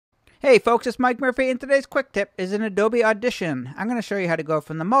Hey folks, it's Mike Murphy, and today's quick tip is in Adobe Audition. I'm going to show you how to go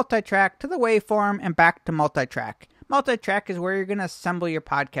from the multitrack to the waveform and back to multitrack. Multitrack is where you're going to assemble your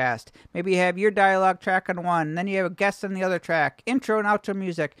podcast. Maybe you have your dialogue track on one, then you have a guest on the other track, intro and outro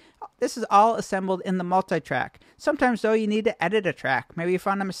music. This is all assembled in the multitrack. Sometimes though you need to edit a track. Maybe you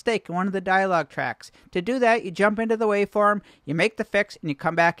found a mistake in one of the dialogue tracks. To do that, you jump into the waveform, you make the fix, and you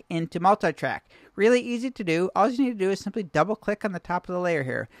come back into multitrack. Really easy to do. All you need to do is simply double click on the top of the layer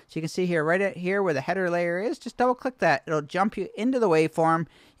here. So you can see here, right here where the header layer is, just double click that. It'll jump you into the waveform.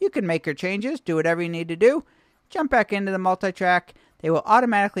 You can make your changes, do whatever you need to do. Jump back into the multitrack. They will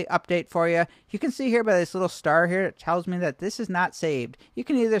automatically update for you. You can see here by this little star here, it tells me that this is not saved. You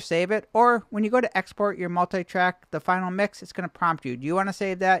can either save it, or when you go to export your multitrack, the final mix, it's going to prompt you. Do you want to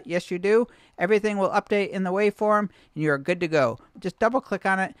save that? Yes, you do. Everything will update in the waveform, and you're good to go. Just double click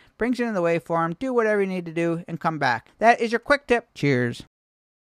on it, brings you into the waveform, do whatever you need to do, and come back. That is your quick tip. Cheers.